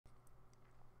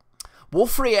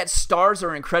Wolf-Rayet stars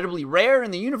are incredibly rare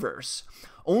in the universe.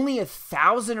 Only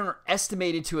 1,000 are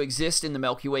estimated to exist in the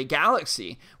Milky Way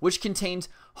galaxy, which contains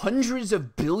hundreds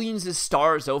of billions of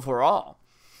stars overall.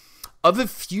 Of the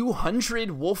few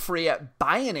hundred Wolf-Rayet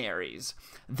binaries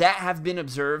that have been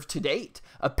observed to date,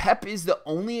 APEP is the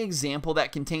only example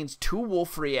that contains 2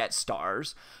 Wolf-Rayet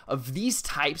stars of these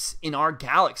types in our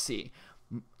galaxy.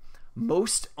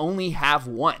 Most only have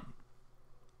 1.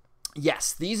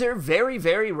 Yes, these are very,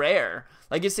 very rare.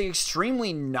 Like, it's an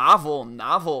extremely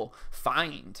novel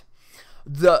find.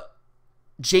 The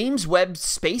James Webb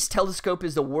Space Telescope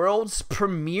is the world's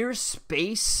premier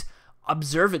space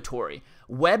observatory.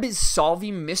 Webb is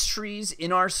solving mysteries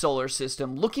in our solar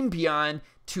system, looking beyond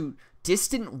to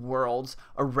distant worlds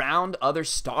around other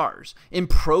stars, and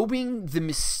probing the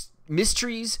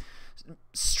mysteries,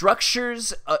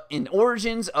 structures, and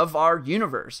origins of our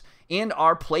universe and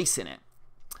our place in it.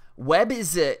 Webb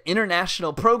is an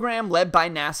international program led by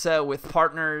NASA with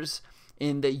partners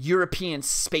in the European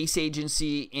Space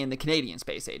Agency and the Canadian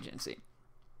Space Agency.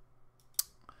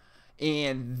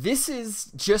 And this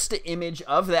is just an image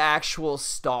of the actual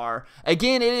star.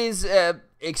 Again, it is an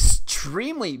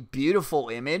extremely beautiful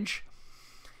image.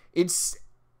 It's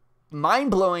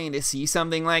mind-blowing to see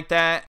something like that.